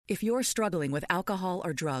If you're struggling with alcohol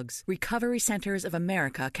or drugs, Recovery Centers of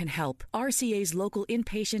America can help. RCA's local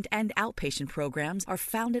inpatient and outpatient programs are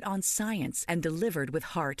founded on science and delivered with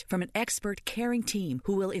heart from an expert, caring team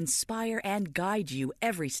who will inspire and guide you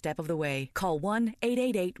every step of the way. Call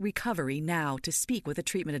 1-888-RECOVERY now to speak with a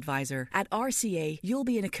treatment advisor. At RCA, you'll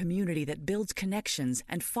be in a community that builds connections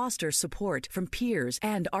and fosters support from peers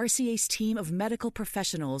and RCA's team of medical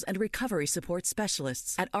professionals and recovery support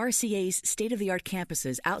specialists. At RCA's state-of-the-art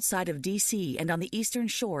campuses outside of D.C. and on the Eastern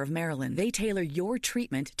Shore of Maryland, they tailor your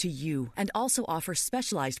treatment to you and also offer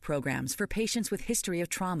specialized programs for patients with history of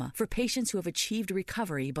trauma, for patients who have achieved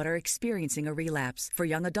recovery but are experiencing a relapse, for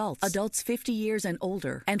young adults, adults 50 years and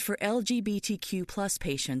older, and for LGBTQ plus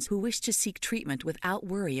patients who wish to seek treatment without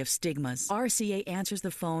worry of stigmas. RCA answers the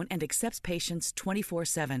phone and accepts patients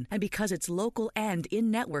 24/7. And because it's local and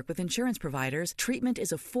in-network with insurance providers, treatment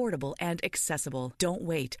is affordable and accessible. Don't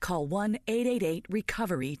wait. Call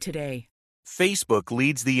 1-888-RECOVERY today. Facebook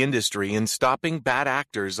leads the industry in stopping bad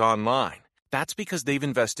actors online. That's because they've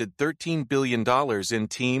invested $13 billion in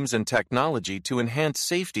teams and technology to enhance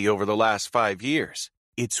safety over the last 5 years.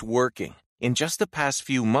 It's working. In just the past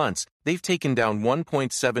few months, they've taken down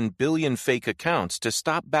 1.7 billion fake accounts to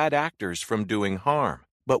stop bad actors from doing harm.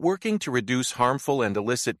 But working to reduce harmful and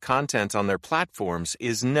illicit content on their platforms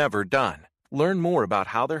is never done. Learn more about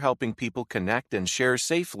how they're helping people connect and share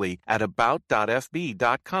safely at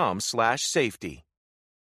about.fb.com/safety.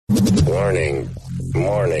 Warning.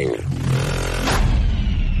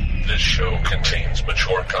 This show contains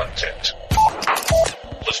mature content.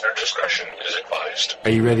 Listener discretion is advised.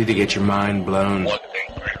 Are you ready to get your mind blown? One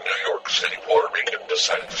angry New York City Puerto Rican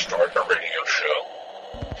decided to start a radio show,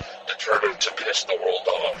 determined to piss the world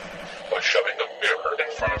off by shoving a mirror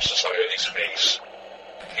in front of society's face.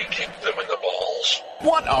 He kicked them in the balls.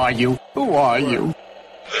 What are you? Who are you?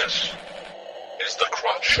 This is the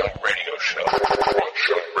Crotch Shot Radio Show. Crotch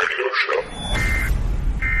Shot Radio Show.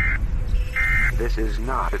 This is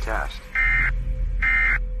not a test.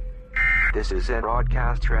 This is a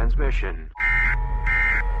broadcast transmission.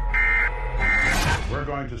 We're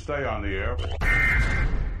going to stay on the air.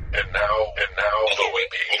 And now, Louie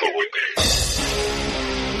B.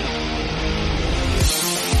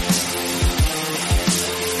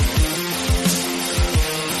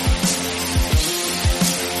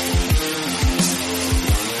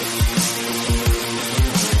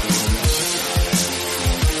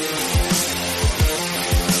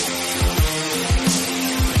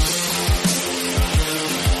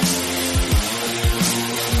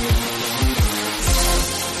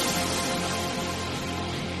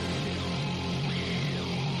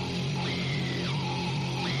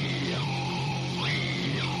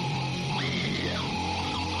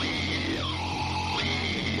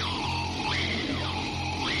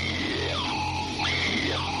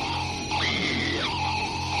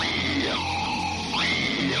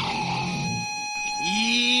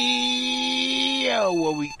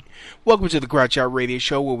 Welcome to the Crotch Shot Radio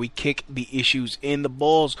Show, where we kick the issues in the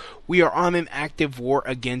balls. We are on an active war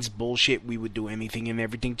against bullshit. We would do anything and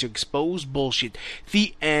everything to expose bullshit.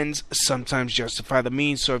 The ends sometimes justify the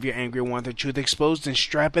means, so if you're angry and want the truth exposed, then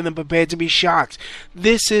strap in and prepare to be shocked.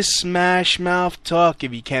 This is Smash Mouth Talk.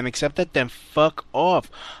 If you can't accept that, then fuck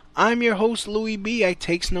off. I'm your host, Louie B. I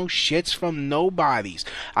takes no shits from nobodies.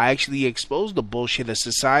 I actually expose the bullshit of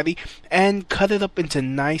society and cut it up into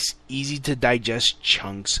nice, easy to digest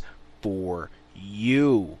chunks for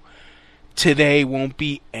you. Today won't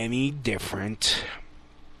be any different.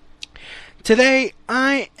 Today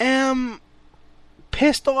I am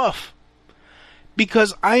pissed off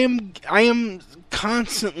because I am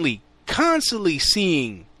constantly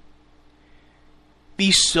seeing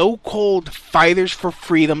these so-called fighters for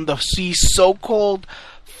freedom, these so-called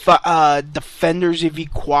defenders of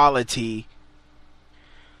equality,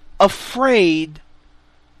 afraid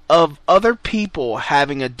of other people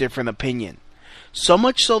having a different opinion. So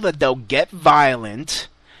much so that they'll get violent,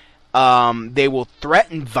 they will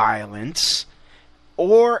threaten violence,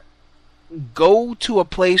 or go to a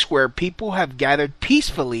place where people have gathered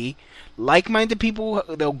peacefully. Like-minded people,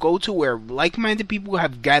 they'll go to where like-minded people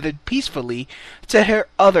have gathered peacefully to hear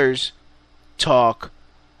others talk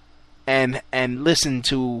and listen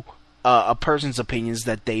to a person's opinions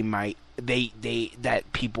that that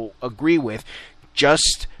people agree with,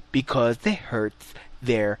 just because they hurt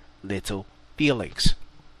their little feelings.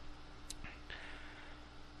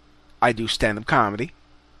 I do stand-up comedy,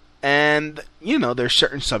 and there's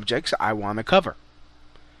certain subjects I want to cover.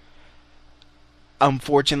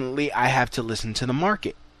 Unfortunately, I have to listen to the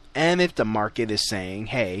market. And if the market is saying,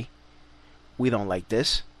 hey, we don't like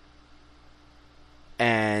this,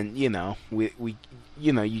 and we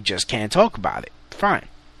you just can't talk about it. Fine,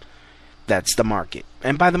 that's the market.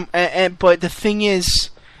 And but the thing is,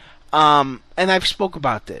 and I've spoke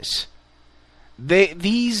about this.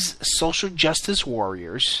 These social justice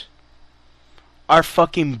warriors are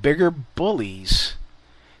fucking bigger bullies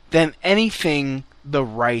than anything the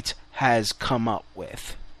right has come up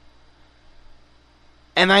with.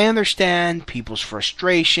 And I understand people's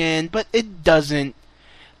frustration, but it doesn't,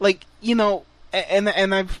 and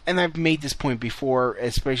I've made this point before,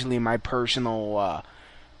 especially in my personal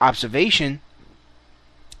observation.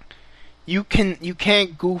 You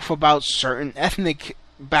can't goof about certain ethnic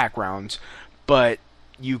backgrounds, but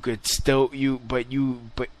you could still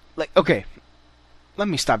okay. Let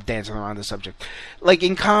me stop dancing around the subject. Like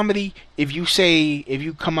in comedy, if you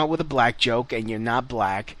come out with a black joke and you're not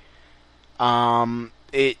black,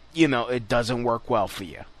 it doesn't work well for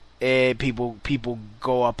you. People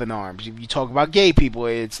go up in arms. If you talk about gay people,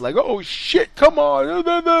 it's like, oh shit, come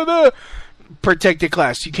on, protected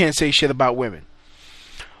class. You can't say shit about women.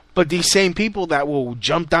 But these same people that will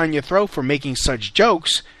jump down your throat for making such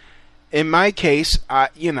jokes, in my case,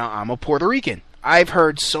 I'm a Puerto Rican. I've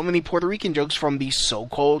heard so many Puerto Rican jokes from these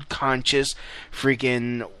so-called conscious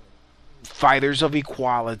freaking fighters of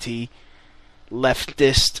equality,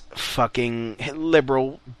 leftist fucking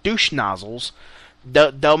liberal douche nozzles.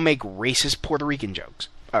 They'll make racist Puerto Rican jokes.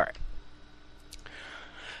 Alright.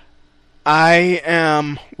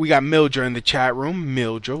 We got Mildred in the chat room.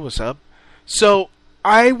 Mildred, what's up? So,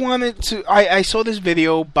 I saw this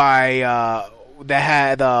video by, that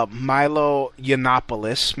had Milo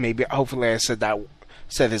Yiannopoulos. Hopefully I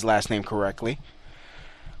said his last name correctly.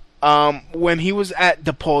 When he was at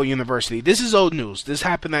DePaul University. This is old news. This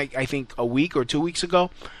happened, I think, a week or 2 weeks ago,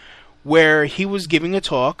 where he was giving a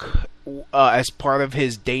talk as part of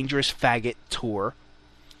his Dangerous Faggot tour.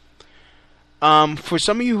 For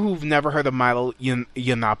some of you who've never heard of Milo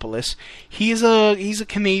Yiannopoulos, he's a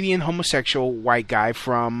Canadian homosexual white guy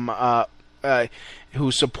from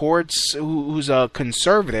who's a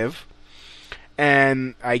conservative,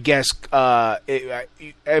 and I guess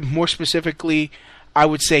more specifically, I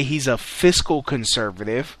would say he's a fiscal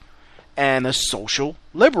conservative and a social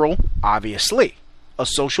liberal, obviously. A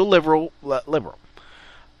social liberal.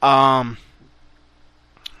 And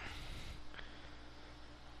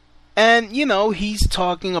he's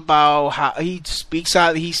talking about how he speaks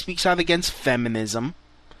out against feminism,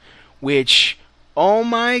 which, oh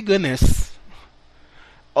my goodness,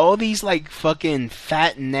 all these fucking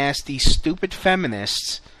fat, nasty, stupid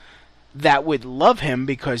feminists that would love him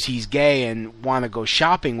because he's gay and want to go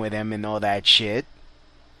shopping with him and all that shit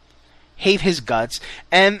hate his guts.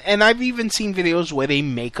 And I've even seen videos where they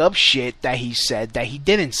make up shit that he said that he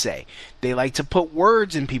didn't say. They like to put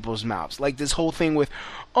words in people's mouths. Like this whole thing with,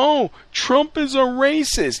 oh, Trump is a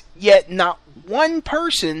racist. Yet not one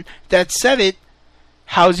person that said it,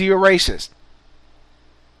 how's he a racist?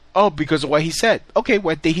 Oh, because of what he said. Okay,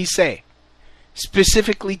 what did he say?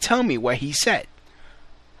 Specifically tell me what he said.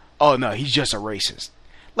 Oh, no, he's just a racist.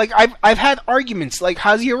 Like, I've had arguments, like,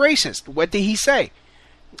 how's he a racist? What did he say?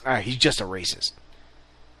 He's just a racist.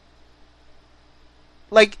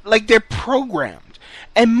 Like they're programmed.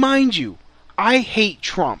 And mind you, I hate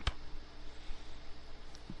Trump.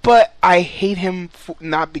 But I hate him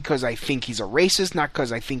not because I think he's a racist, not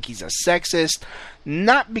because I think he's a sexist,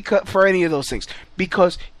 not because for any of those things.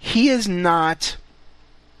 Because he is not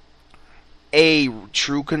a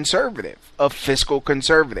true conservative, a fiscal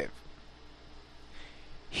conservative.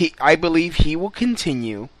 I believe he will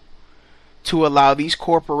continue to allow these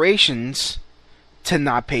corporations to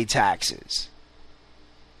not pay taxes.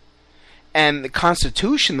 And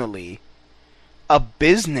constitutionally, a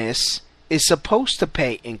business is supposed to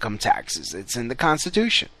pay income taxes. It's in the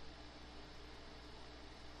Constitution.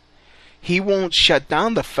 He won't shut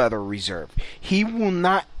down the Federal Reserve. He will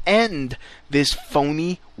not end this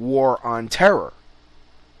phony war on terror.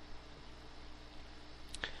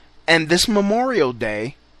 And this Memorial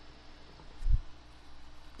Day,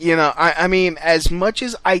 I mean, as much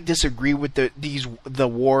as I disagree with the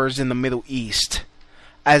wars in the Middle East,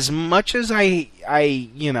 as much as as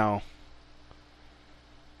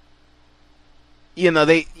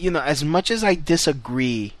much as I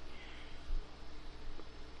disagree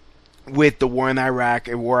with the war in Iraq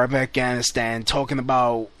and war of Afghanistan, talking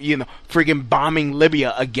about, friggin' bombing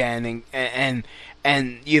Libya again and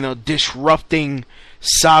disrupting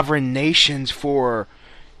sovereign nations for,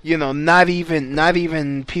 not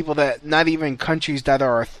even countries that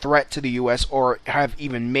are a threat to the U.S. or have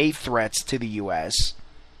even made threats to the U.S.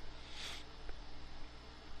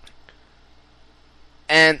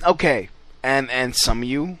 And okay, and some of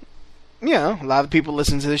you you know, a lot of people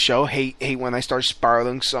listen to the show hate when I start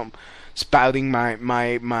spouting my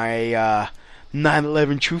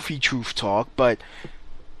 9/11 truth talk, but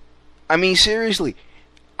I mean seriously,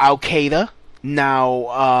 Al Qaeda,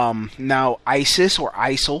 now ISIS or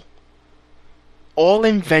ISIL, all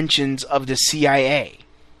inventions of the CIA.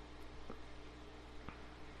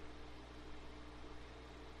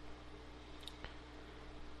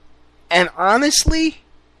 And honestly,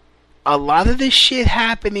 a lot of this shit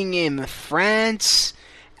happening in France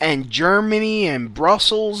and Germany and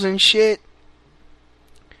Brussels and shit,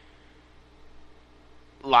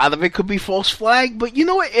 a lot of it could be false flag, but you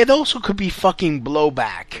know what? It also could be fucking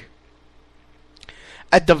blowback.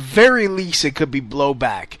 At the very least, it could be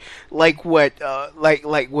blowback, like what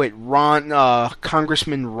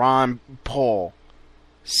Congressman Ron Paul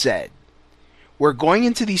said. We're going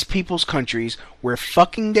into these people's countries, we're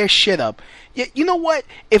fucking their shit up. Yet, you know what?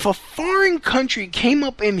 If a foreign country came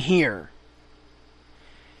up in here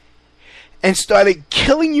and started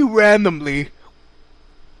killing you randomly,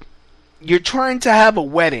 you're trying to have a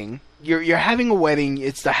wedding, you're having a wedding,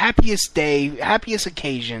 it's the happiest day, happiest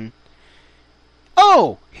occasion.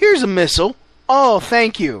 Oh, here's a missile. Oh,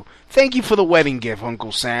 thank you. Thank you for the wedding gift,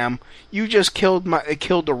 Uncle Sam. You just killed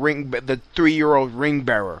the 3-year-old ring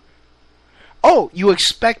bearer. Oh, you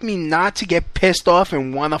expect me not to get pissed off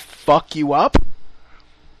and want to fuck you up?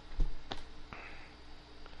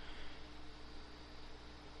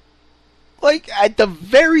 Like, at the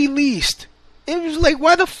very least, it was like,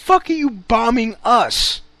 why the fuck are you bombing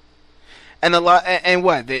us? And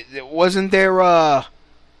what? Wasn't there, I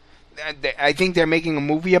think they're making a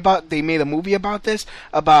movie about. They made a movie about this.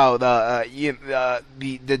 About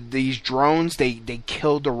these drones. They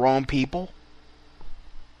killed the wrong people.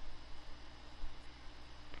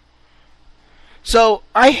 So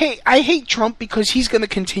I hate Trump because he's gonna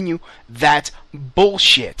continue that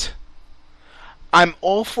bullshit. I'm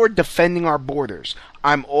all for defending our borders.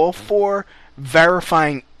 I'm all for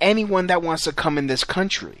verifying anyone that wants to come in this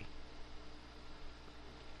country.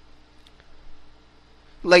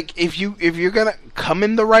 Like, if you're gonna come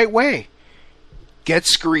in the right way, get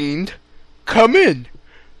screened, come in.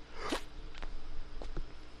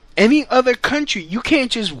 Any other country, you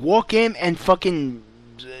can't just walk in and fucking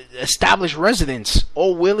establish residence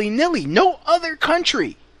all willy-nilly. No other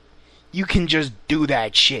country you can just do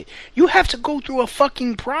that shit. You have to go through a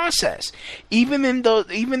fucking process. Even in those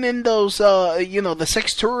the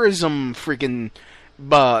sex tourism freaking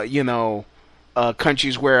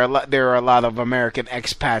countries where there are a lot of American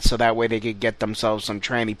expats, so that way they could get themselves some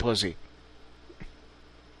tranny pussy.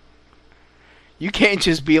 You can't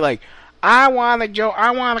just be like, I want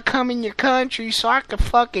to come in your country so I can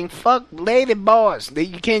fucking fuck lady boys.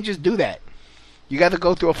 You can't just do that. You got to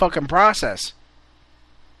go through a fucking process.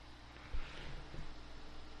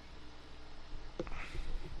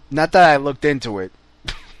 Not that I looked into it.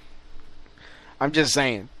 I'm just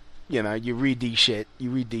saying. You know, you read these shit.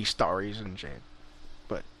 You read these stories and shit.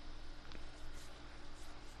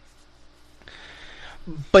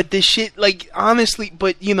 But this shit, like, honestly,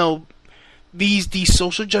 but, you know, these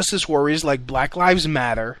social justice warriors like Black Lives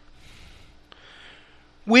Matter,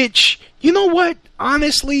 which, you know what,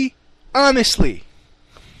 honestly, and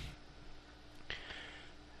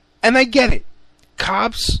I get it,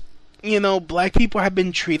 cops, you know, black people have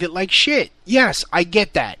been treated like shit. Yes, I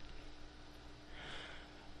get that.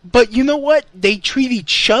 But you know what? They treat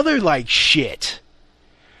each other like shit.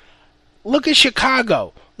 Look at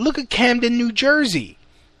Chicago. Look at Camden, New Jersey.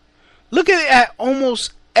 Look at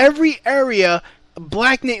almost every area,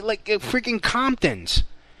 like freaking Comptons.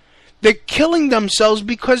 They're killing themselves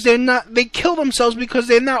because they're not. They kill themselves because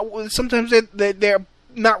they're not. Sometimes they're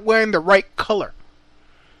not wearing the right color.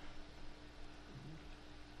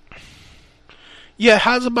 Yeah,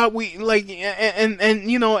 how's about we like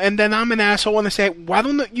and you know, and then I'm an asshole and I say, why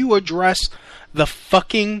don't you address the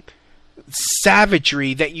fucking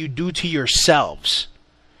savagery that you do to yourselves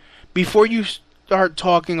before you start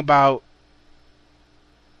talking about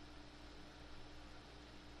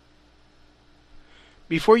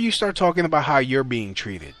how you're being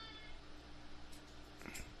treated.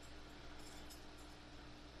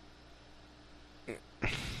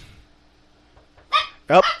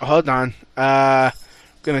 Oh, hold on.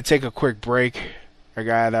 Gonna take a quick break. I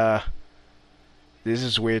got this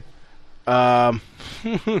is weird. I'm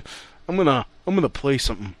gonna play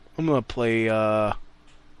something. I'm gonna play oh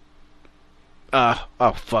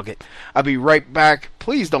fuck it. I'll be right back.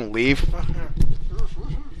 Please don't leave.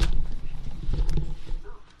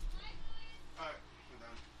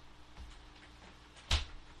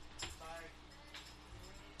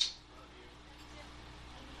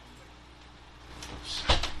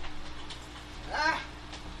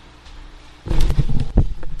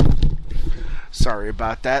 Sorry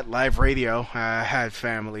about that. Live radio. I had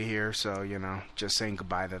family here, so, just saying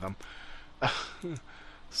goodbye to them.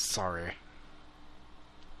 Sorry.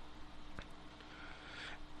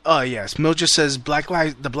 Yes. Mildred says,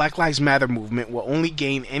 the Black Lives Matter movement will only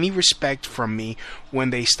gain any respect from me when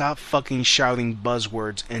they stop fucking shouting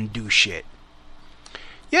buzzwords and do shit.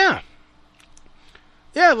 Yeah.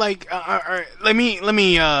 Yeah, like, let me, let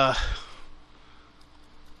me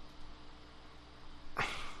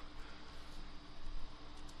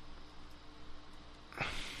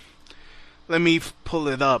pull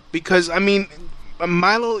it up, because, I mean,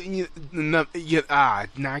 Milo, now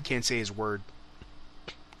I can't say his word.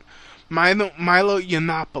 Milo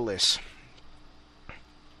Yiannopoulos.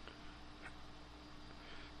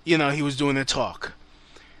 He was doing a talk.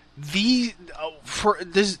 For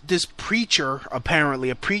this preacher, apparently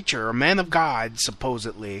a preacher, a man of God,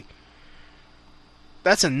 supposedly.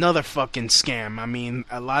 That's another fucking scam. I mean,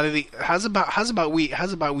 a lot of how's about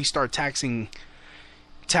we start taxing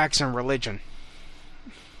religion?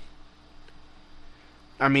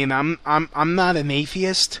 I mean, I'm not an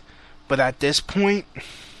atheist, but at this point,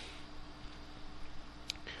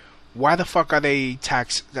 why the fuck are they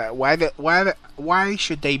tax? Why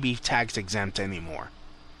should they be tax exempt anymore?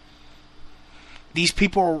 These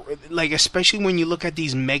people, like, especially when you look at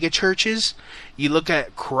these mega churches, you look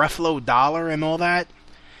at Creflo Dollar and all that,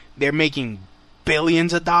 they're making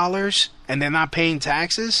billions of dollars and they're not paying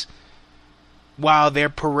taxes while their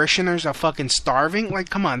parishioners are fucking starving. Like,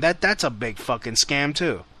 come on, that's a big fucking scam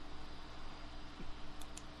too.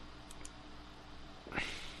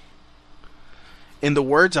 In the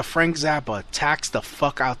words of Frank Zappa, tax the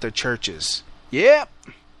fuck out the churches. Yep.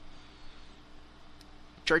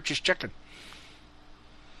 Church is chicken.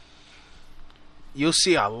 You'll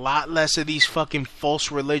see a lot less of these fucking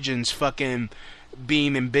false religions fucking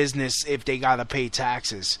being in business if they gotta pay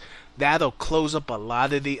taxes. That'll close up a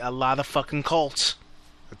lot of fucking cults.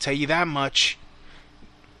 I'll tell you that much.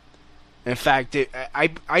 In fact, I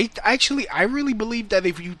really believe that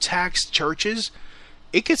if you tax churches,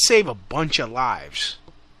 it could save a bunch of lives.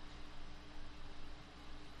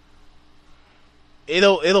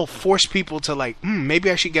 It'll force people to, like, maybe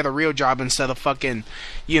I should get a real job instead of fucking,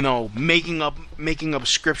 making up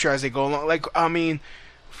scripture as they go along. Like, I mean,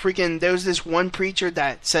 freaking, there's this one preacher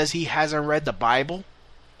that says he hasn't read the Bible.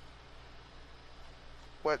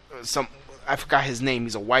 I forgot his name.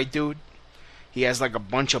 He's a white dude. He has like a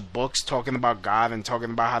bunch of books talking about God and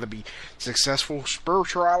talking about how to be successful,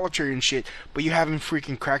 spirituality and shit. But you haven't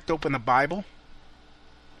freaking cracked open the Bible.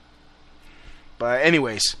 But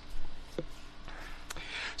anyways.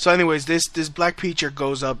 So anyways, this black preacher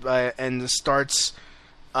goes up and starts,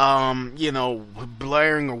 blaring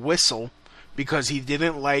a whistle because he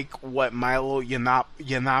didn't like what Milo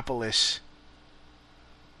Yiannopoulos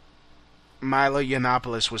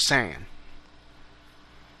was saying.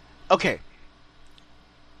 Okay.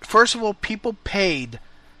 First of all, people paid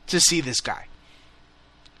to see this guy.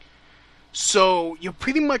 So you're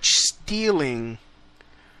pretty much stealing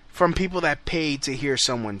from people that paid to hear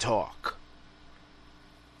someone talk.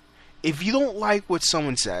 If you don't like what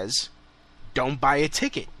someone says, don't buy a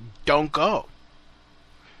ticket. Don't go.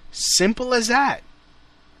 Simple as that.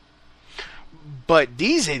 But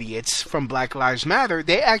these idiots from Black Lives Matter,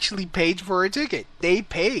 they actually paid for a ticket. They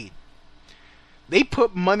paid. They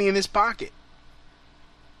put money in his pocket.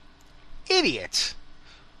 Idiots.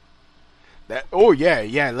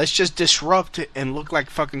 Let's just disrupt it and look like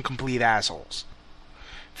fucking complete assholes.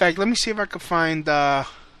 In fact, let me see if I can find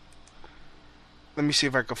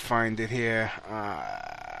it here.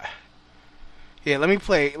 This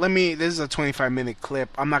is a 25-minute clip.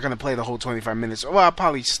 I'm not going to play the whole 25 minutes. Well, I'll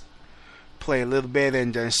probably play a little bit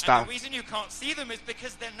and then stop. And the reason you can't see them is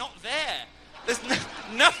because they're not there.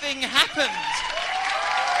 Nothing happened.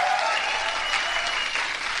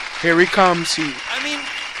 Here he comes.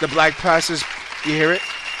 The black passes. You hear it?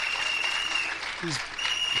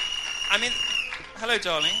 Hello,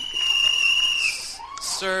 darling.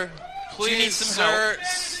 Sir, please. Do you need some help?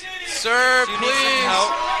 Sir, Do you please. need some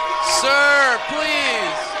help? Sir,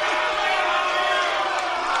 please.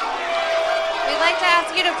 We'd like to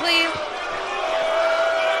ask you to please.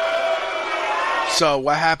 So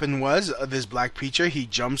what happened was this black preacher, he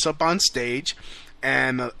jumps up on stage,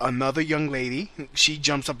 and another young lady, she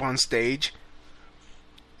jumps up on stage,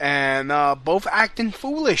 and both acting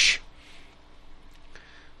foolish.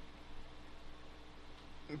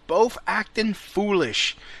 Both acting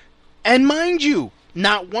foolish. And mind you,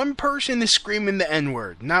 not one person is screaming the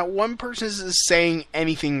N-word. Not one person is saying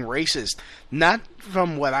anything racist. Not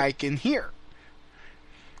from what I can hear.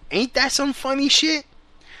 Ain't that some funny shit?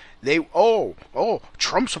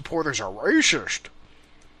 Trump supporters are racist.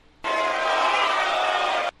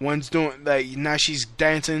 One's doing now she's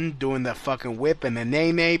dancing, doing the fucking whip and the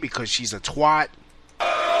nay because she's a twat.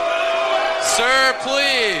 Sir,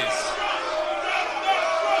 please.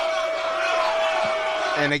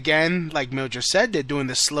 And again, like Mildred said, they're doing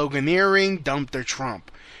the sloganeering, dump their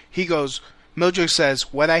Trump. He goes, Mildred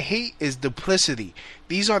says, what I hate is duplicity.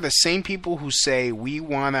 These are the same people who say we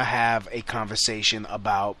want to have a conversation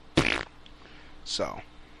about... So.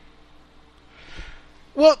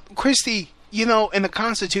 Well, Christy, you know, in the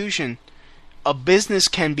Constitution, a business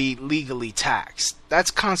can be legally taxed.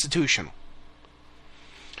 That's constitutional.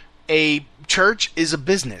 A church is a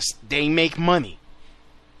business. They make money.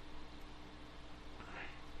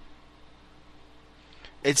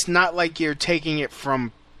 It's not like you're taking it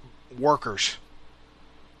from workers.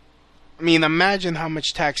 I mean, imagine how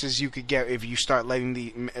much taxes you could get if you start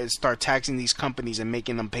taxing these companies and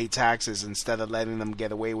making them pay taxes instead of letting them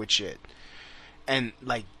get away with shit. And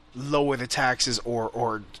like lower the taxes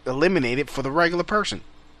or eliminate it for the regular person.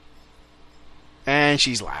 And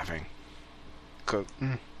she's laughing.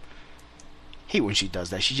 Hate when she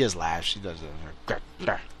does that. She just laughs. She does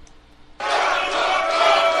that.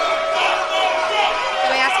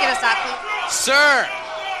 Stop, please. Sir!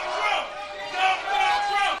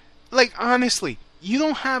 Like, honestly, you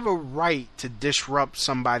don't have a right to disrupt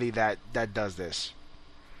somebody that does this.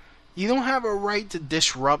 You don't have a right to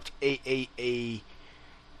disrupt an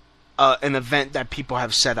event that people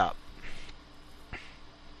have set up.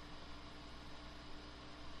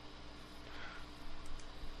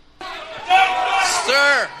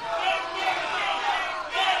 Sir!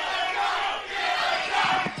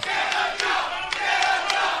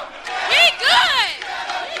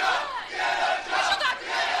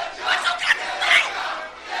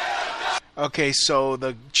 Okay, so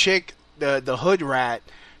the chick, the hood rat,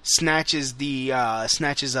 snatches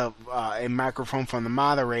a microphone from the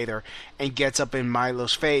moderator and gets up in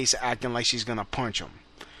Milo's face, acting like she's gonna punch him.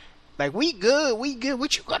 Like, we good.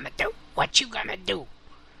 What you gonna do?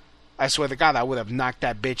 I swear to God, I would have knocked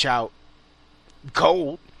that bitch out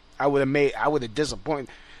cold. I would have disappointed.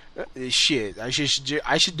 Shit, I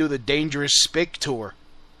should do the Dangerous Spick tour.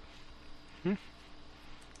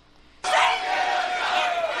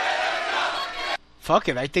 Fuck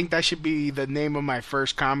it, I think that should be the name of my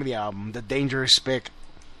first comedy album, The Dangerous Spick.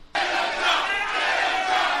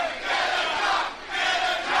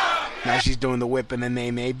 Now she's doing the whip and the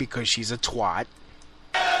nay because she's a twat.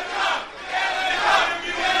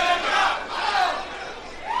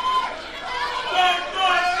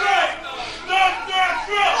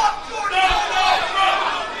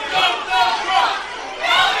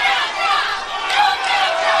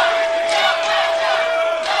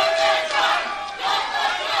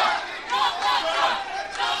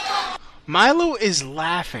 Milo is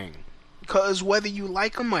laughing because whether you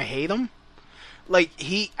like him or hate him, like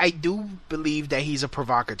I do believe that he's a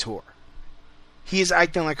provocateur. He is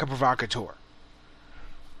acting like a provocateur.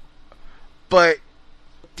 But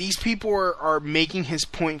these people are making his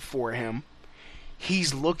point for him.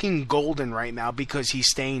 He's looking golden right now because he's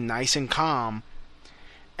staying nice and calm.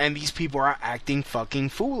 And these people are acting fucking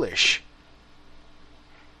foolish.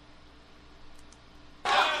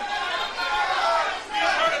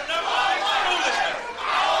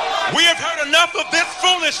 We have heard enough of this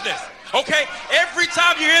foolishness, okay? Every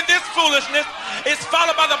time you hear this foolishness, it's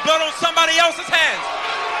followed by the blood on somebody else's hands.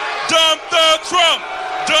 Dump the Trump!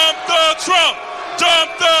 Dump the Trump!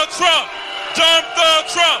 Dump the Trump! Dump the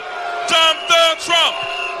Trump! Dump the Trump!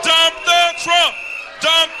 Dump the Trump!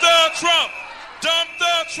 Dump the Trump! Dump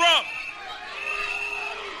the Trump!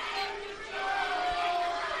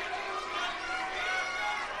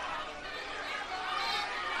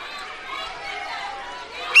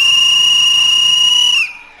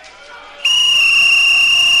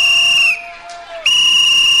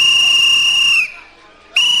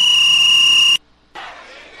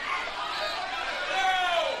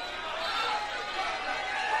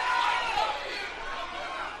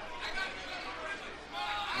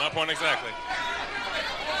 My point exactly.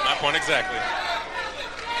 My point exactly.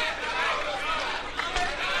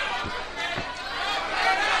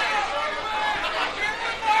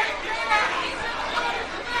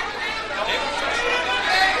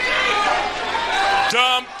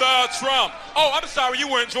 Dump the Trump. Oh, I'm sorry, you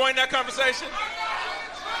were enjoying that conversation?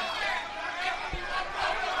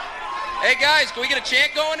 Hey guys, can we get a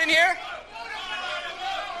chant going in here?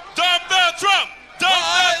 Dump the Trump! Dump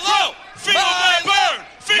the Trump! Feel the burn!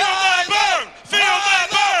 Feel the burn! Feel the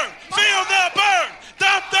burn! Feel the burn!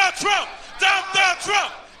 Dump the Trump! Dump the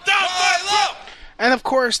Trump! Dump the Trump! And of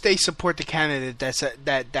course, they support the candidate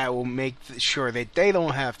that will make sure that they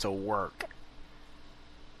don't have to work.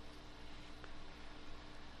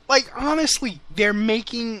 Like, honestly, they're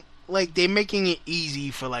making it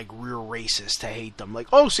easy for, like, real racists to hate them. Like,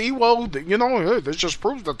 oh, see, well, you know, this just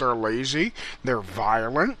proves that they're lazy, they're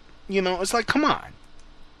violent. You know, it's like, come on.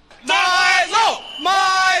 Milo!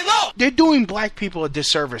 Milo! They're doing black people a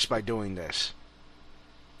disservice by doing this.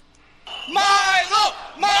 Milo!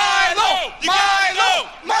 Milo! Milo!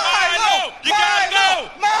 Milo! You gotta go!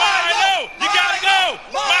 Milo! You gotta go!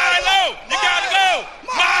 Milo! You gotta go!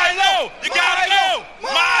 Milo! You gotta go!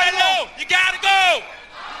 Milo! You gotta go!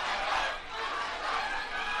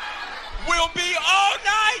 We'll be all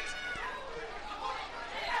night!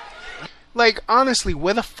 Like, honestly,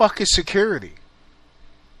 where the fuck is security?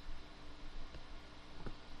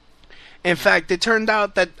 In fact, it turned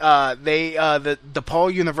out that the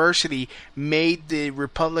DePaul University made the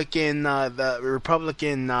Republican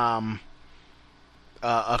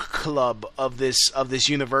club of this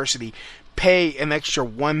university pay an extra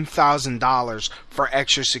 $1,000 for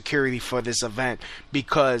extra security for this event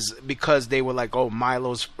because they were like, oh,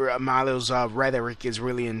 Milo's rhetoric is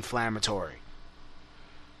really inflammatory.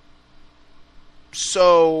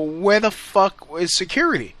 So where the fuck is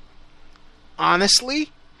security?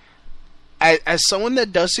 Honestly, as someone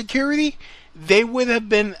that does security, they would have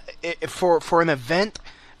been for an event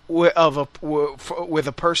with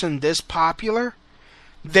a person this popular.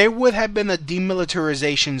 There would have been a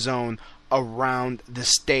demilitarization zone around the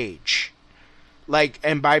stage, like,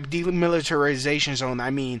 and by demilitarization zone I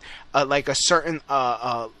mean like a certain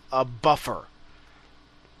a buffer,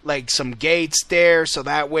 like some gates there, so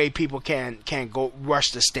that way people can't go rush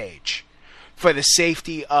the stage for the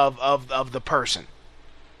safety of the person.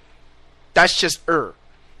 That's just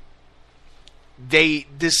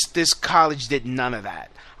this college did none of that.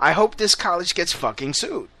 I hope this college gets fucking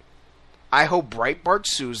sued. I hope Breitbart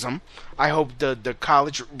sues them. I hope the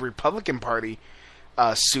college Republican Party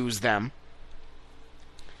sues them.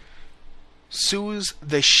 Sues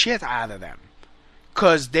the shit out of them.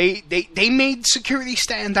 Because they made security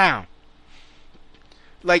stand down.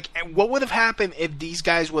 Like, what would have happened if these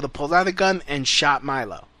guys would have pulled out a gun and shot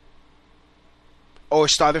Milo? Or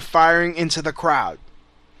started firing into the crowd?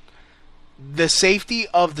 The safety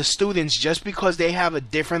of the students, just because they have a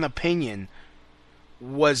different opinion,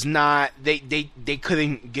 was not, they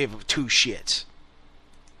couldn't give two shits.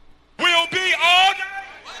 We'll be all night.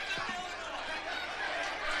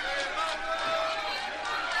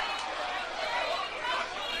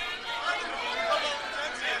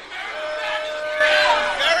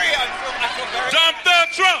 Dump the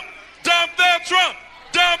Trump! Dump the Trump!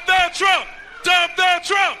 Dump the Trump! Dump the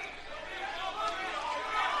Trump!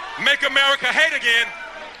 Make America hate again.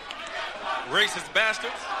 Racist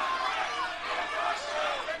bastards.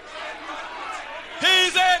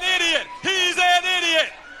 He's an idiot! He's an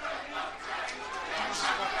idiot!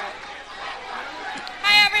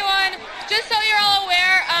 Hi, everyone. Just so you're all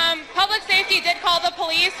aware, public safety did call the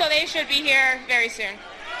police, so they should be here very soon.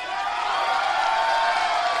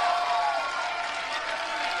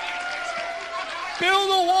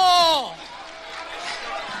 Build a wall!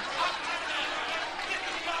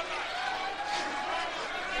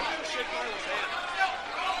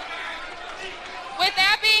 With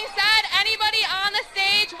that being said, anybody on the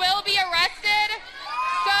stage will be arrested.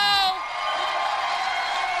 So,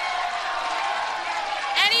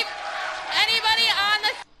 anybody on the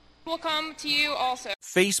stage will come to you also.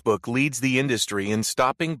 Facebook leads the industry in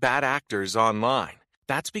stopping bad actors online.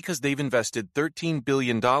 That's because they've invested $13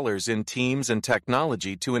 billion in teams and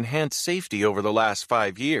technology to enhance safety over the last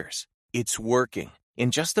 5 years. It's working.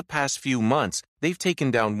 In just the past few months, they've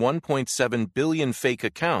taken down 1.7 billion fake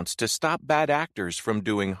accounts to stop bad actors from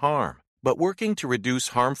doing harm. But working to reduce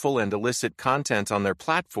harmful and illicit content on their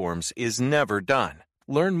platforms is never done.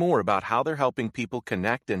 Learn more about how they're helping people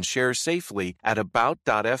connect and share safely at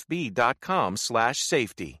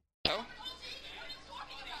about.fb.com/safety.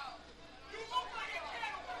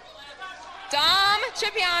 Dom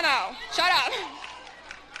Cipriano, shut up.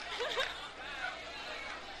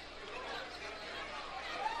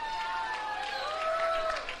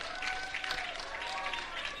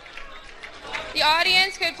 The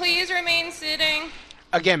audience could please remain sitting.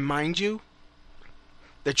 Again, mind you,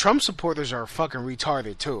 the Trump supporters are fucking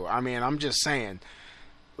retarded too. I mean, I'm just saying,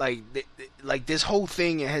 like this whole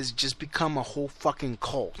thing has just become a whole fucking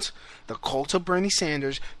cult. The cult of Bernie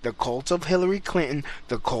Sanders, the cult of Hillary Clinton,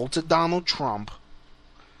 the cult of Donald Trump.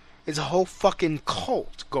 It's a whole fucking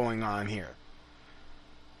cult going on here.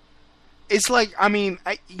 It's like, I mean,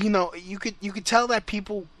 you could tell that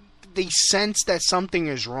people, they sense that something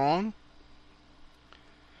is wrong.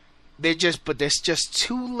 They're just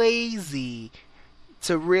too lazy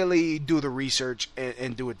to really do the research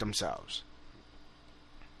and do it themselves.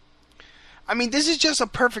 I mean, this is just a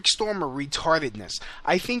perfect storm of retardedness.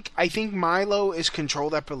 I think Milo is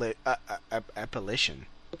controlled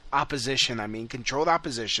controlled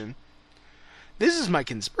opposition. This is my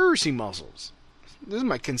conspiracy muscles. This is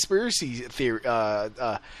my conspiracy theory.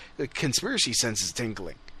 Conspiracy senses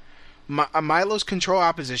tingling. Milo's control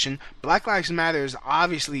opposition. Black Lives Matter is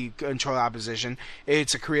obviously control opposition.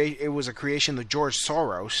 It was a creation of George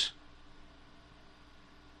Soros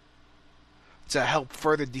to help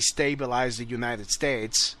further destabilize the United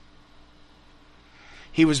States.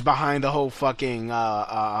 He was behind the whole fucking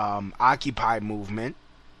Occupy movement.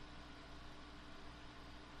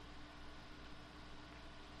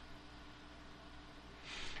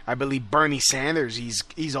 I believe Bernie Sanders,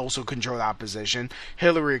 he's also controlled opposition.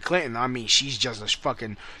 Hillary Clinton, I mean, she's just a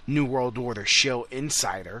fucking New World Order shill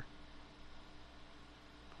insider.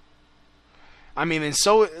 I mean, and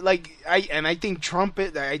so, like, I think Trump,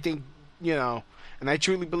 and I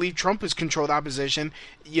truly believe Trump is controlled opposition.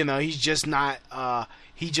 You know, he's just not,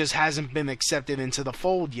 he just hasn't been accepted into the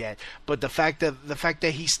fold yet. But the fact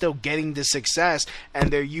that he's still getting the success,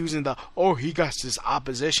 and they're using he got this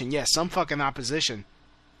opposition. Yeah, some fucking opposition.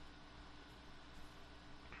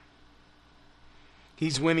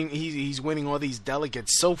 He's winning. He's winning all these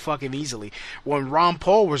delegates so fucking easily. When Ron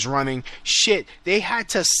Paul was running, shit, they had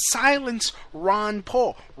to silence Ron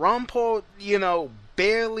Paul. Ron Paul,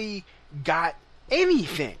 barely got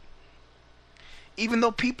anything. Even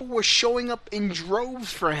though people were showing up in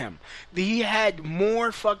droves for him, he had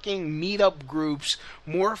more fucking meetup groups,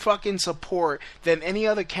 more fucking support than any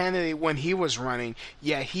other candidate when he was running.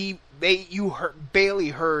 Yeah, you barely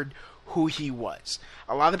heard who he was.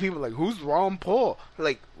 A lot of people are like, who's Ron Paul?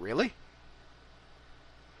 Like, really?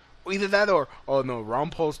 Either that or, oh no, Ron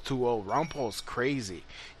Paul's too old. Ron Paul's crazy.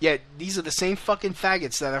 Yet these are the same fucking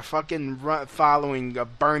faggots that are fucking following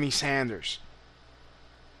Bernie Sanders.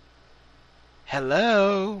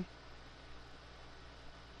 Hello?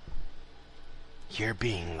 You're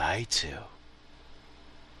being lied to.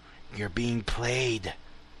 You're being played.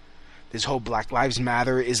 This whole Black Lives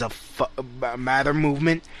Matter is matter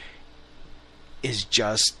movement is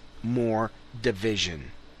just more division.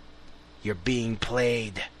 You're being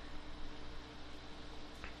played.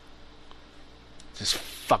 Just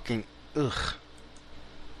fucking ugh.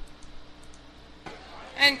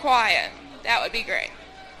 And quiet. That would be great.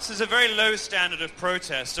 This is a very low standard of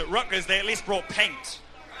protest. At Rutgers, they at least brought paint.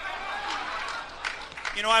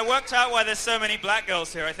 You know, I worked out why there's so many black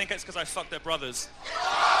girls here. I think it's because I fucked their brothers.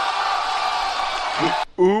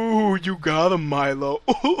 Ooh, you got him, Milo.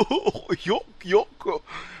 Oh, yuck, yuck.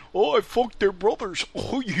 Oh, I fucked their brothers.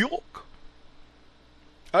 Oh, yuck.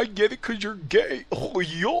 I get it because you're gay. Oh,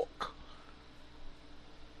 yuck.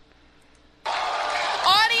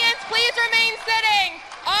 Audience, please remain sitting.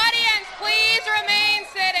 Audience, please remain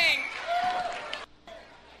sitting.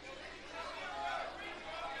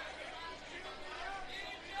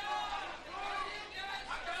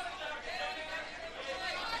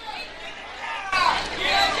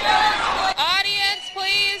 Audience,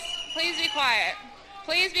 please be quiet.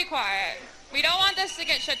 Please be quiet. We don't want this to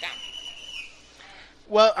get shut down.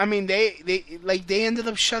 Well, I mean, they ended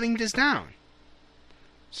up shutting this down.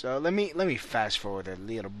 So let me fast forward a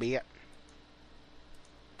little bit.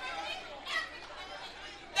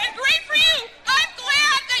 Then great for you. I'm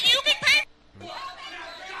glad that you can pay.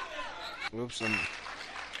 Whoops. For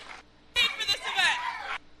this event.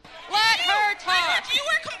 Let her talk. You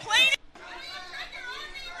were complaining.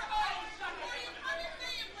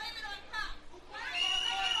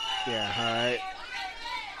 Yeah, alright.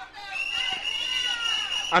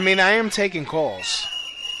 I mean, I am taking calls.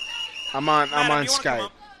 I'm on Skype.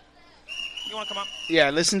 You want to come up? Yeah,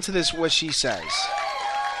 listen to this, what she says.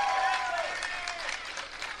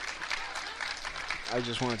 I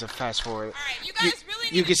just wanted to fast forward. Right, you guys really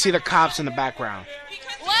you can see the cops in the background.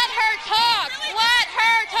 Let her talk. Let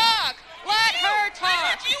her talk. Let her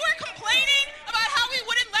talk. You were complaining about how we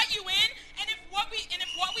wouldn't let you in, and if what we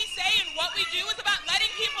say and what we do is about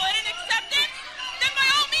letting people in and acceptance, then by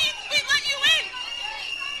all means we let you in.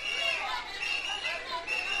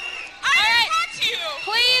 I didn't talk to you.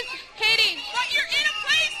 Please, Katie. But you're in a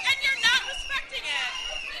place and you're not respecting it.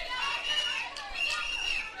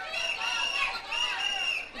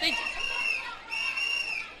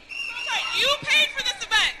 Sorry, you paid for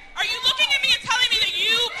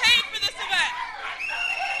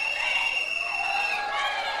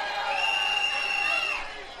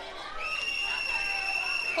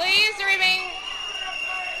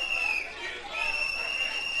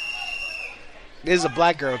This is a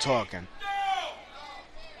black girl talking.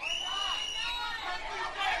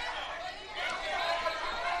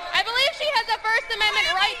 I believe she has a First Amendment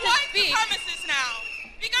right to speak. Supremacist now,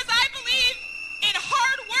 because I believe in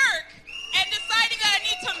hard work and deciding that I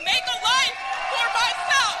need to make a life for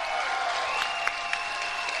myself.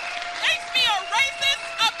 Makes me a racist,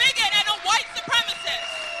 a bigot, and a white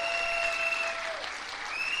supremacist.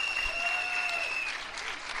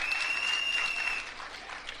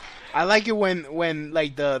 I like it when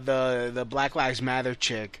like the Black Lives Matter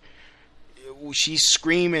chick, she's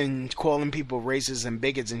screaming, calling people racist and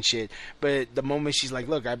bigots and shit. But the moment she's like,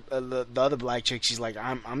 "Look, the other black chick," she's like,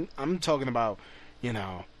 "I'm talking about, you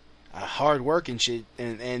know, hard work and shit."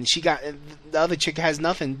 And she got the other chick has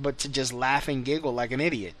nothing but to just laugh and giggle like an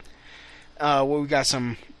idiot. Well, we got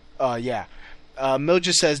some, yeah.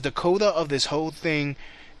 Mildred says the coda of this whole thing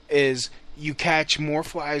is you catch more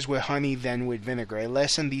flies with honey than with vinegar. A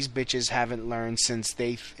lesson these bitches haven't learned since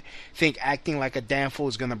they think acting like a damn fool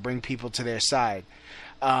is going to bring people to their side.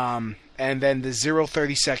 And then the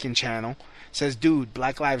 030-second channel says, dude,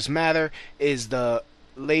 Black Lives Matter is the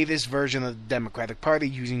latest version of the Democratic Party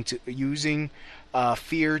using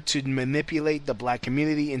fear to manipulate the black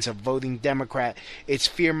community into voting Democrat. It's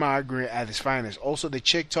fear-mongering at its finest. Also, the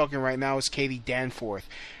chick talking right now is Katie Danforth.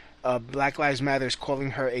 Black Lives Matter is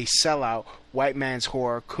calling her a sellout, white man's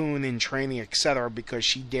whore, coon in training, etc. because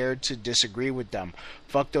she dared to disagree with them.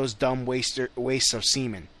 Fuck those dumb wastes of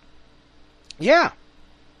semen. Yeah.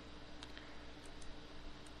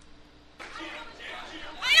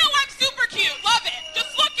 I know I'm super cute. Love it.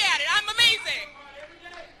 Just look at it. I'm amazing.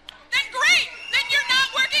 Then great. Then you're not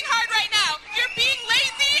working hard right now. You're being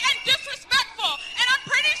lazy and disrespectful. And I'm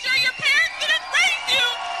pretty sure your parents didn't raise you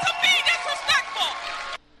to be disrespectful.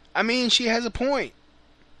 I mean, she has a point.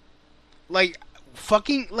 Like,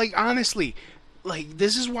 fucking, like, honestly, like,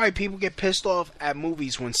 this is why people get pissed off at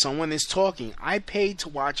movies when someone is talking. I paid to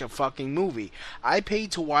watch a fucking movie. I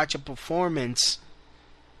paid to watch a performance,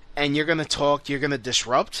 and you're gonna talk, you're gonna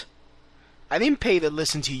disrupt? I didn't pay to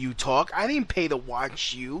listen to you talk. I didn't pay to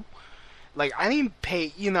watch you. Like, I didn't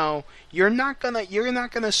pay, you know, you're not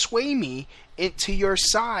gonna sway me into your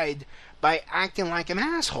side by acting like an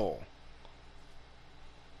asshole.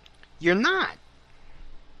 You're not.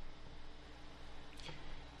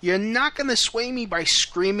 You're not going to sway me by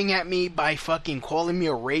screaming at me, by fucking calling me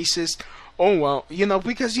a racist. Oh, well, you know,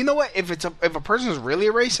 because you know what? If a person is really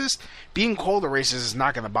a racist, being called a racist is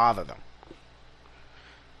not going to bother them.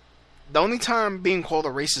 The only time being called a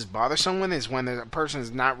racist bothers someone is when a person is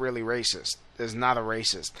not really racist. Is not a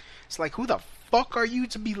racist. It's like, who the fuck are you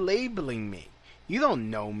to be labeling me? You don't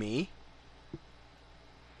know me.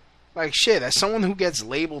 Like, shit, as someone who gets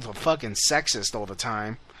labeled a fucking sexist all the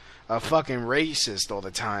time, a fucking racist all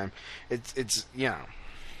the time, it's you know,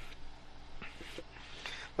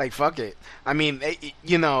 like, fuck it. I mean,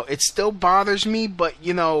 you know, it still bothers me, but,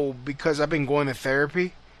 you know, because I've been going to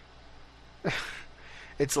therapy,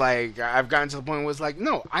 it's like, I've gotten to the point where it's like,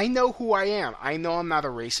 no, I know who I am. I know I'm not a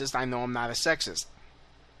racist. I know I'm not a sexist.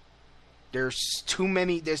 There's too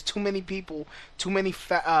many people,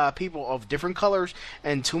 people of different colors,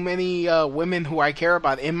 and too many women who I care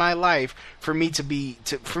about in my life for me to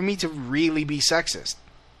really be sexist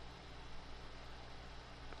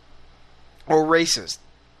or racist.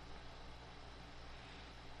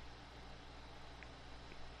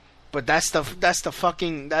 But that is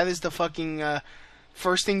the fucking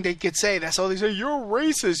first thing they could say. That's all they say. You're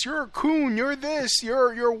racist. You're a coon. You're this.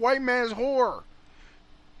 You're a white man's whore.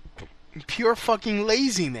 Pure fucking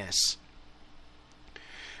laziness.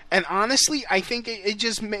 And honestly, I think it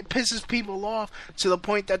just pisses people off to the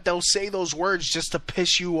point that they'll say those words just to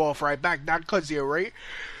piss you off right back. Not because you're right.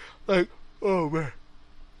 Like, oh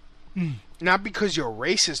man. Not because you're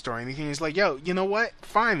racist or anything. It's like, yo, you know what?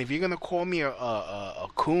 Fine. If you're going to call me a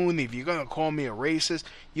coon, if you're going to call me a racist,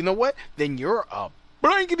 you know what? Then you're a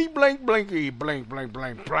blankety blank blankety blank blank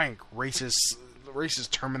blank blank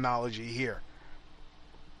racist terminology here.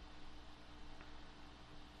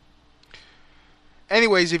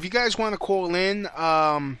 Anyways, if you guys want to call in,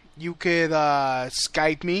 you could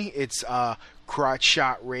Skype me. It's Crotch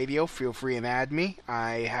Shot Radio. Feel free and add me.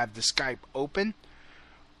 I have the Skype open.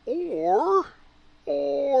 Or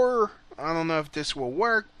I don't know if this will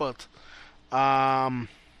work, but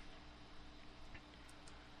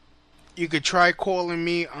you could try calling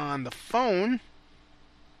me on the phone.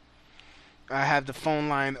 I have the phone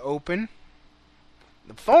line open.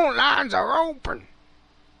 The phone lines are open.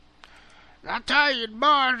 I tell you,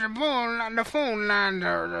 boys, the phone lines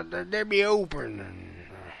they be open.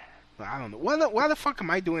 I don't know. Why the fuck am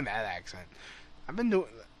I doing that accent? I've been doing.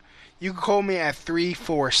 You can call me at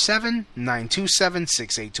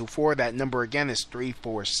 347-927-6824. That number again is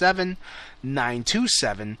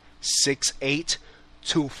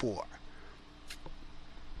 347-927-6824.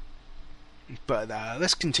 But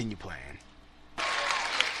let's continue playing.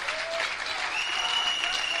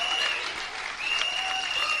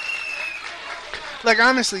 Like,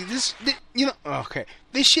 honestly, this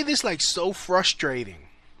shit is, like, so frustrating.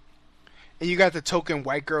 And you got the token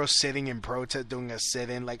white girl sitting in protest, doing a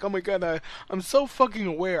sit-in, like, oh my god, I'm so fucking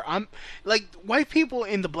aware. I'm, like, white people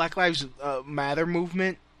in the Black Lives Matter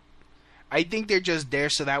movement, I think they're just there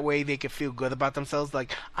so that way they can feel good about themselves,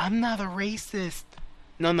 like, I'm not a racist.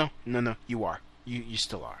 No, you are. You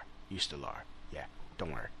still are. You still are. Yeah,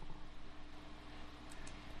 don't worry.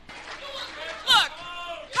 Look,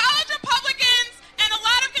 college Republicans and a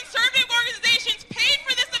lot of conservative organizations paid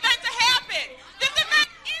for this event to happen. This event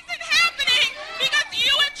isn't happening because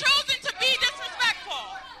you have chosen to be disrespectful.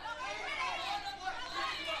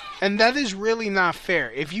 And that is really not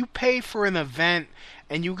fair. If you pay for an event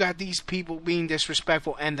and you got these people being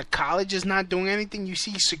disrespectful and the college is not doing anything, you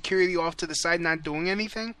see security off to the side not doing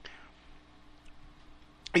anything,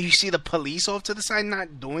 you see the police off to the side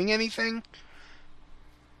not doing anything,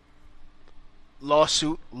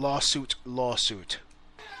 lawsuit. Sorry.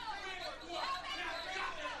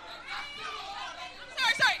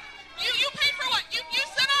 You paid for what? You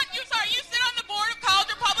sit on the board of college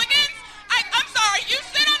Republicans? I'm sorry, you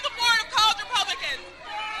sit on the board of college Republicans.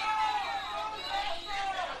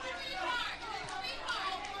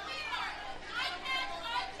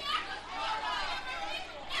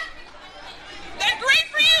 Then great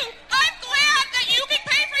for you. I'm glad that you can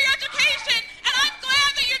pay for your education, and I'm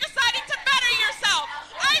glad that you're deciding to better yourself.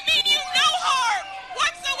 I mean you no harm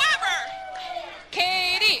whatsoever.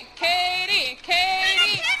 Katie.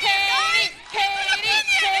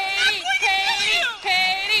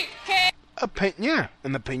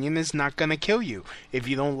 An opinion is not gonna kill you. If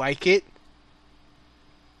you don't like it,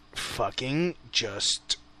 fucking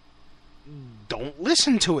just don't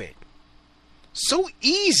listen to it. So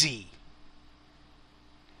easy.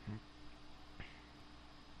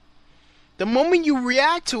 The moment you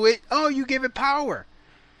react to it, you give it power.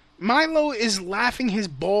 Milo is laughing his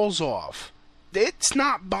balls off. It's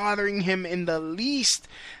not bothering him in the least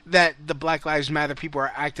that the Black Lives Matter people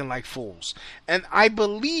are acting like fools. And I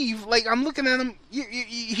believe, like, I'm looking at him,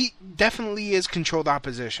 he definitely is controlled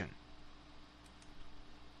opposition.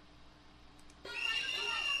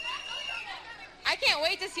 I can't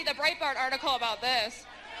wait to see the Breitbart article about this.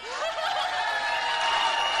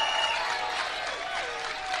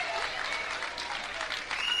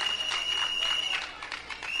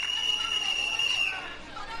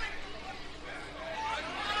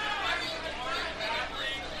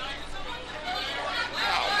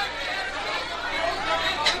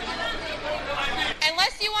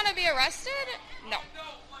 Unless you want to be arrested? No.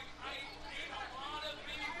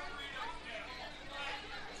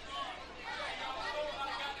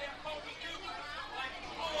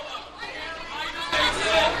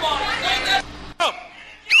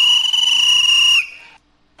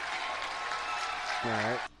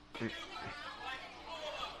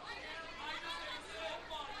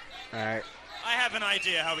 Alright. I have an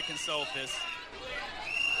idea how we can solve this.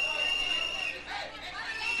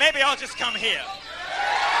 Maybe I'll just come here.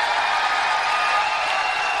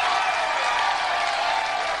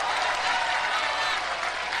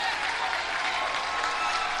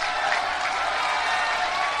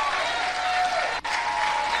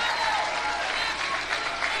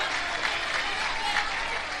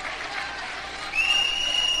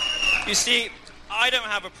 You see, I don't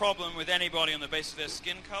have a problem with anybody on the basis of their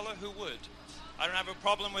skin color. Who would? I don't have a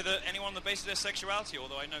problem with anyone on the basis of their sexuality,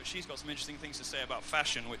 although I know she's got some interesting things to say about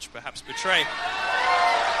fashion, which perhaps betray.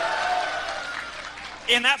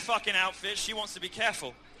 In that fucking outfit, she wants to be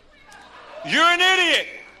careful. You're an idiot!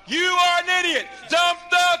 You are an idiot! Dump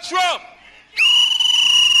the Trump!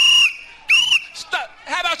 Stop!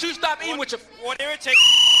 How about you stop eating with your... What irritates...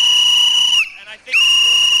 And I think...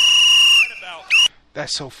 about...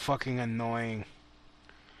 That's so fucking annoying.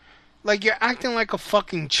 Like, you're acting like a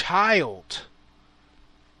fucking child.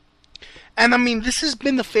 And I mean, this has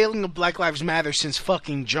been the failing of Black Lives Matter since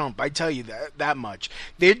fucking jump. I tell you that much.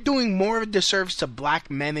 They're doing more of a disservice to black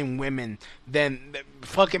men and women than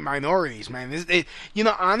fucking minorities, man.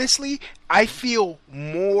 Honestly, I feel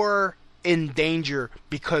more in danger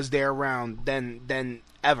because they're around than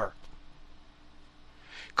ever.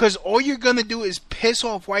 Because all you're going to do is piss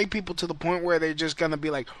off white people to the point where they're just going to be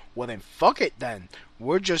like, well then fuck it then.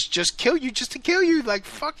 We're just kill you just to kill you. Like,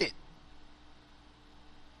 fuck it.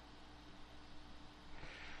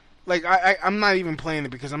 Like, I'm not even playing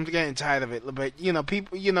it because I'm getting tired of it. But, you know,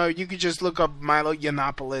 people, you know, you could just look up Milo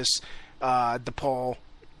Yiannopoulos, DePaul.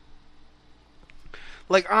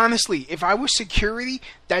 Like, honestly, if I was security,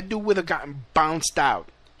 that dude would have gotten bounced out.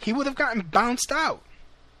 He would have gotten bounced out.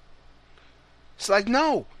 It's like,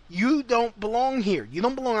 no, you don't belong here. You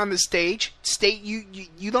don't belong on the stage.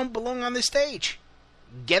 You don't belong on the stage.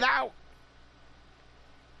 Get out.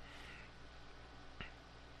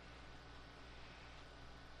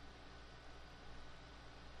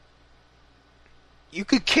 You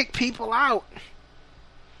could kick people out,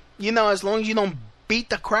 you know, as long as you don't beat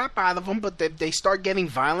the crap out of them. But if they start getting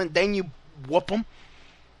violent, then you whoop them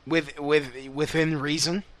within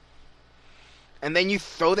reason, and then you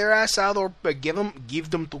throw their ass out or give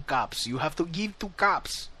them to cops. You have to give to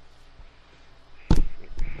cops,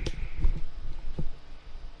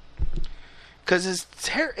 because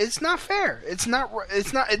it's not fair. It's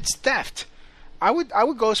theft. I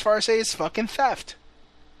would go as far as say it's fucking theft.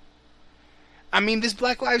 I mean, this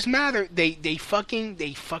Black Lives Matter, they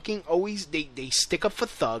fucking always they stick up for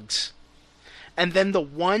thugs. And then the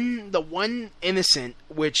one innocent,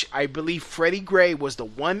 which I believe Freddie Gray was the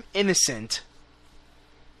one innocent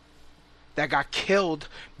that got killed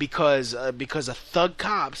because of thug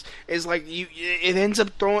cops, is like you end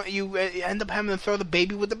up having to throw the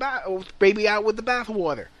baby out with the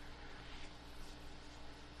bathwater.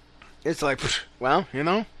 It's like, well, you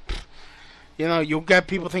know, you'll get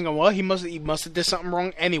people thinking, well, he must have did something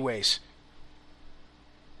wrong anyways.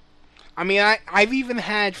 I mean, I've even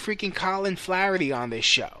had freaking Colin Flaherty on this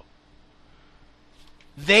show.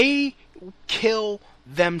 They kill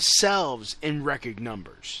themselves in record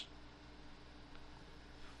numbers.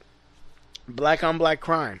 Black on black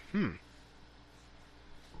crime.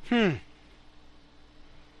 In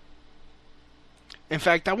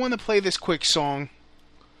fact, I want to play this quick song.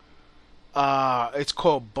 It's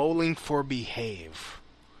called Bowling for Behave.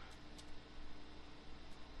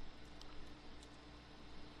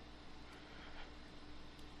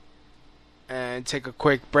 And take a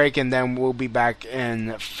quick break, and then we'll be back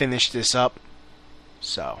and finish this up.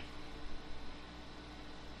 So.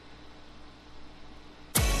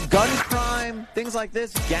 Gun crime, things like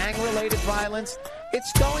this, gang-related violence,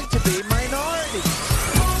 it's going to be minority.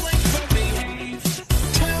 Bowling for behave.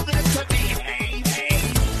 Tell them to behave.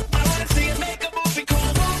 I want to see you make a movie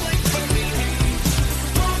called Bowling for Behave.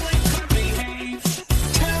 Bowling for behave.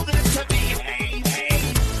 Tell them to behave.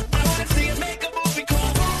 I want to see you make a movie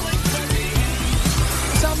called Bowling for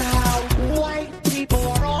Behave. Somehow, white people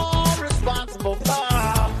are all responsible.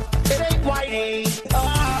 It ain't whitey.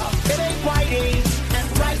 It ain't whitey.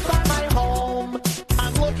 By my home,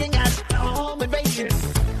 I'm looking at a home invasion.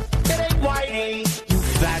 It ain't whitey, you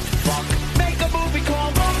fat fuck. Make a movie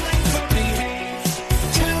called Bowling for Behave.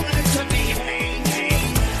 Tell them to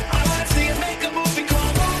behave. I want to see you make a movie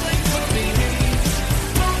called Bowling for Behave.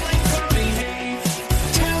 Bowling for Behave.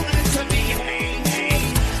 Tell them to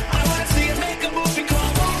behave. I want to see you make a movie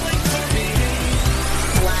called Bowling for Behave.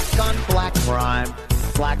 Black on black crime,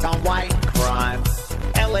 black on white crime.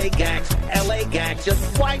 LA gangs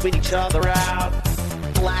just wiping each other out.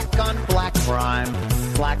 Black on black crime,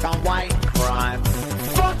 black on white crime.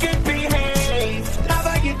 Fucking behave. How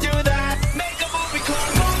about you do that? Make a movie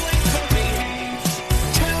called Bowling for Behave.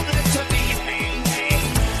 Tell them to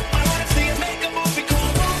behave. I want to see you make a movie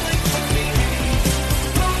called Bowling for Behave.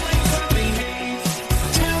 Bowling for Behave.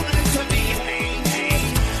 Tell them to behave.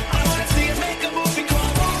 I want to see you make a movie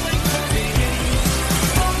called Bowling for Behave.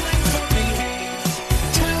 Bowling for Behave.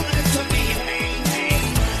 Tell them to behave.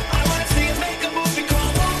 I want to see you make a movie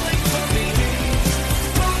called Bowling for Behave.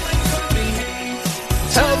 Bowling for Behave.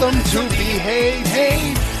 Tell them to behave.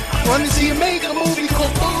 Hey, want to see you make a movie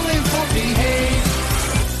called Bowling for Behave.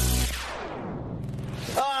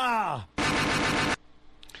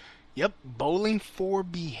 Yep, Bowling for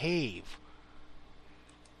Behave.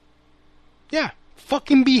 Yeah,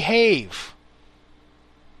 fucking behave.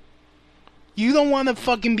 You don't want to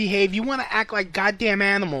fucking behave. You want to act like goddamn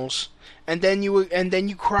animals, and then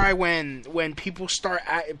you cry when people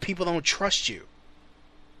people don't trust you.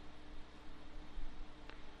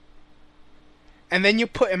 And then you're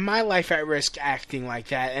putting my life at risk acting like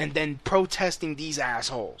that, and then protesting these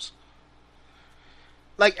assholes.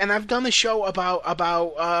 Like, and I've done a show about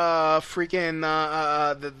freaking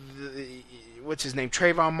what's his name,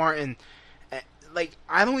 Trayvon Martin. Like,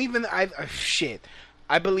 I don't even shit.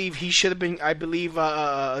 I believe he should have been. I believe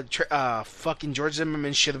fucking George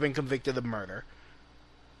Zimmerman should have been convicted of murder.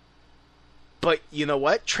 But you know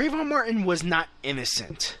what? Trayvon Martin was not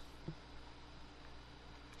innocent.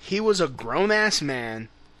 He was a grown-ass man,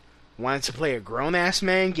 wanted to play a grown-ass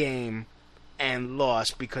man game, and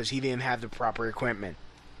lost because he didn't have the proper equipment.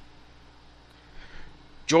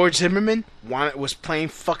 George Zimmerman was playing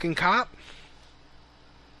fucking cop.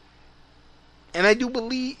 And I do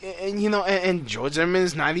believe, and George Zimmerman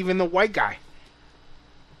is not even the white guy.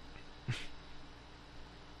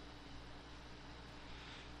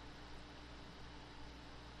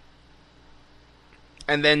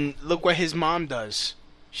 And then look what his mom does.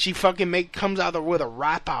 She fucking comes out with a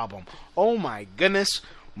rap album. Oh my goodness.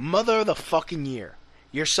 Mother of the fucking year.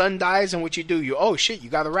 Your son dies and what you do? Oh shit, you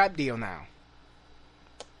got a rap deal now.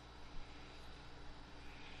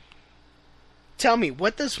 Tell me,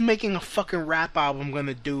 what does making a fucking rap album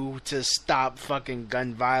gonna do to stop fucking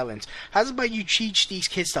gun violence? How's about you teach these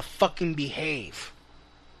kids to fucking behave?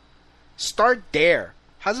 Start there.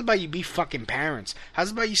 How's about you be fucking parents?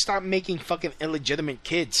 How's about you stop making fucking illegitimate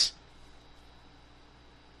kids?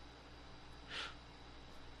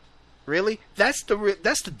 Really? That's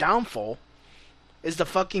the downfall. Is the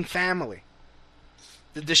fucking family.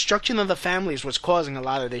 The destruction of the family is what's causing a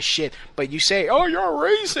lot of this shit. But you say, oh, you're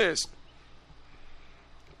racist.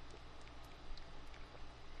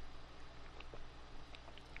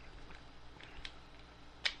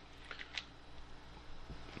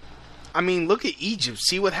 I mean, look at Egypt.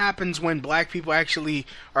 See what happens when black people are actually,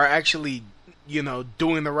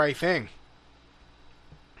 doing the right thing.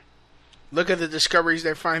 Look at the discoveries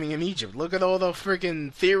they're finding in Egypt. Look at all the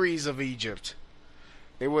freaking theories of Egypt.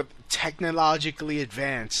 They were technologically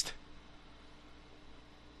advanced.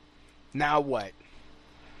 Now what?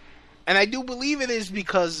 And I do believe it is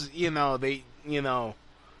because, the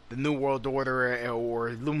New World Order or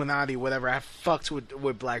Illuminati, whatever, have fucked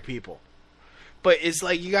with black people. But it's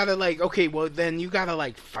like, you gotta okay, well then you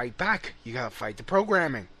gotta fight back. You gotta fight the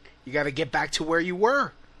programming. You gotta get back to where you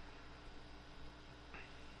were.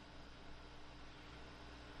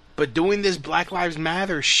 But doing this Black Lives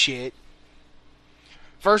Matter shit,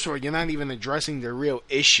 first of all, you're not even addressing the real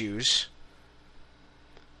issues.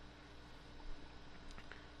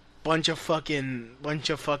 Bunch of fucking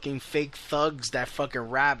fake thugs that fucking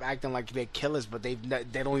rap acting like they're killers, but they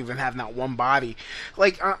don't even have not one body.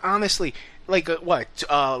 Honestly,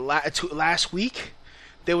 last week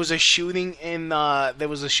there was a shooting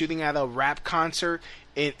at a rap concert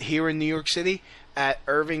here in New York City at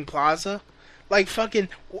Irving Plaza. Fucking,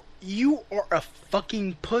 you are a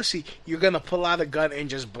fucking pussy. You're gonna pull out a gun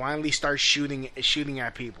and just blindly start shooting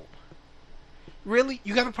at people. Really?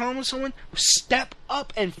 You got a problem with someone? Step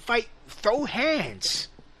up and fight. Throw hands.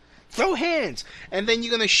 And then you're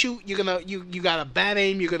gonna shoot. You got a bad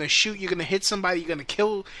aim. You're gonna shoot. You're gonna hit somebody. You're gonna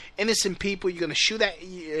kill innocent people. You're gonna shoot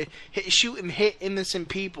and hit innocent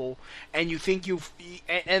people. And you think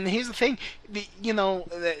and here's the thing.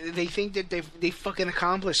 They think that they fucking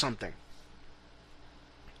accomplished something.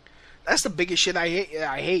 That's the biggest shit I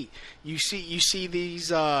hate. You see these.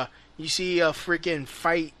 You see a freaking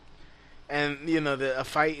fight. And a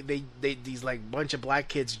fight, these bunch of black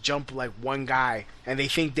kids jump one guy, and they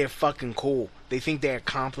think they're fucking cool. They think they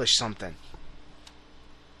accomplished something.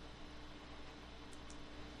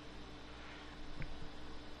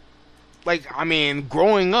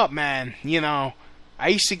 Growing up, man, I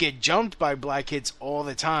used to get jumped by black kids all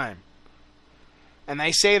the time. And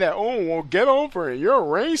they say that, oh, well, get over it. You're a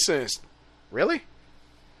racist. Really?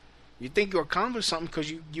 You think you accomplished something because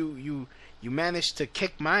you managed to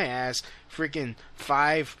kick my ass freaking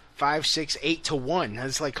 5, 6, 8 to 1.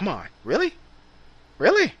 It's like, come on, really?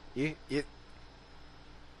 You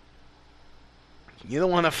don't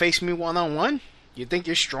want to face me one-on-one? You think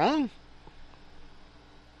you're strong?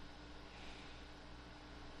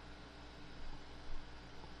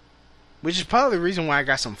 Which is probably the reason why I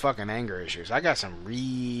got some fucking anger issues. I got some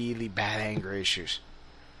really bad anger issues.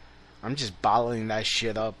 I'm just bottling that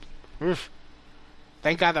shit up. Oof.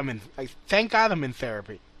 Thank God I'm in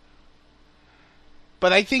therapy.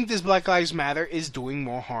 But I think this Black Lives Matter is doing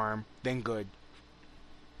more harm than good.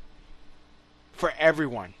 For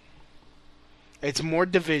everyone. It's more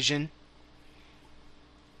division.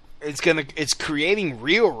 It's creating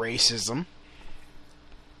real racism.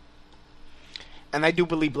 And I do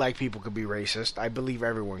believe black people could be racist. I believe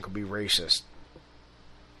everyone could be racist.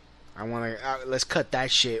 Let's cut that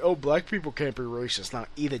shit. Oh, black people can't be racist. Now,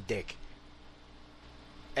 eat a dick.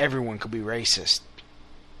 Everyone could be racist.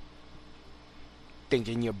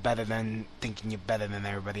 Thinking you're better than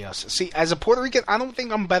everybody else. See, as a Puerto Rican, I don't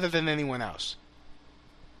think I'm better than anyone else.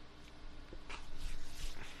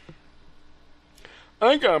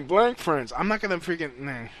 I got black friends. I'm not gonna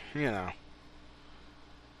freaking,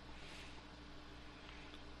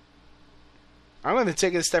 I'm gonna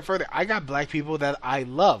take it a step further. I got black people that I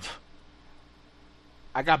love.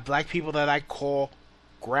 I got black people that I call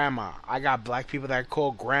grandma. I got black people that I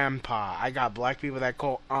call grandpa. I got black people that I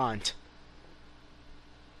call aunt,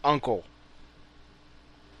 uncle,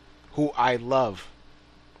 who I love.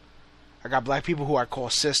 I got black people who I call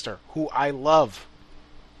sister, who I love.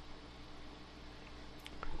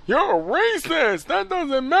 You're a racist. That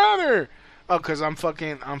doesn't matter. Oh, cause I'm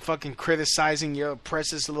fucking criticizing your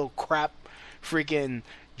precious little crap, freaking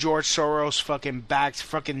George Soros fucking backed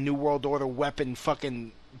fucking New World Order weapon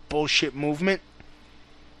fucking bullshit movement.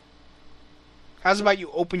 How's about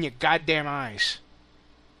you open your goddamn eyes?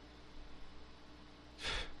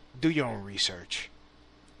 Do your own research.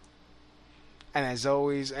 And as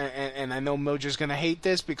always, and I know Mildred's gonna hate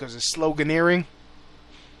this because it's sloganeering.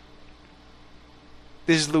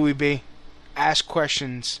 This is Louis B. Ask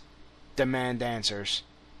questions, demand answers.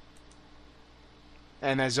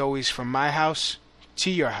 And as always, from my house to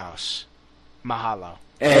your house, mahalo.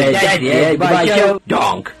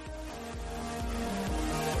 Donk.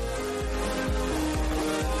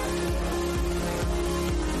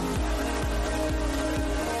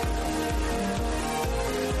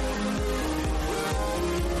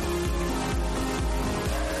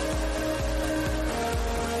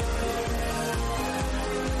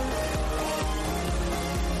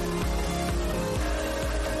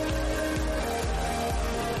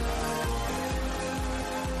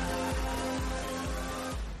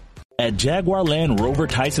 At Jaguar Land Rover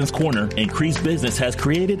Tyson's Corner, Increased Business has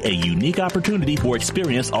created a unique opportunity for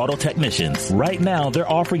experienced auto technicians. Right now,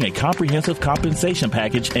 they're offering a comprehensive compensation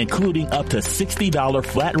package, including up to $60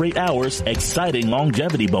 flat rate hours, exciting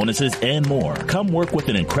longevity bonuses, and more. Come work with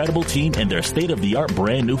an incredible team in their state-of-the-art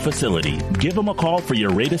brand new facility. Give them a call for your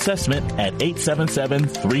rate assessment at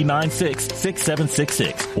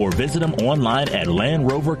 877-396-6766 or visit them online at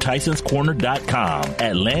LandRoverTysonsCorner.com.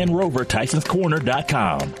 At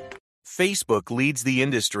LandRoverTysonsCorner.com. Facebook leads the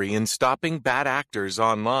industry in stopping bad actors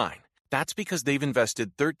online. That's because they've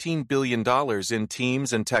invested $13 billion in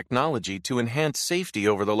teams and technology to enhance safety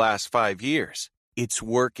over the last 5 years. It's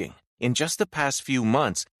working. In just the past few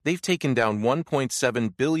months, they've taken down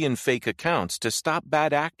 1.7 billion fake accounts to stop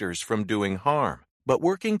bad actors from doing harm. But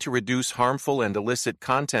working to reduce harmful and illicit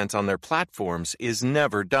content on their platforms is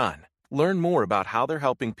never done. Learn more about how they're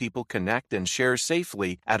helping people connect and share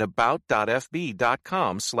safely at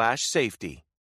about.fb.com/safety.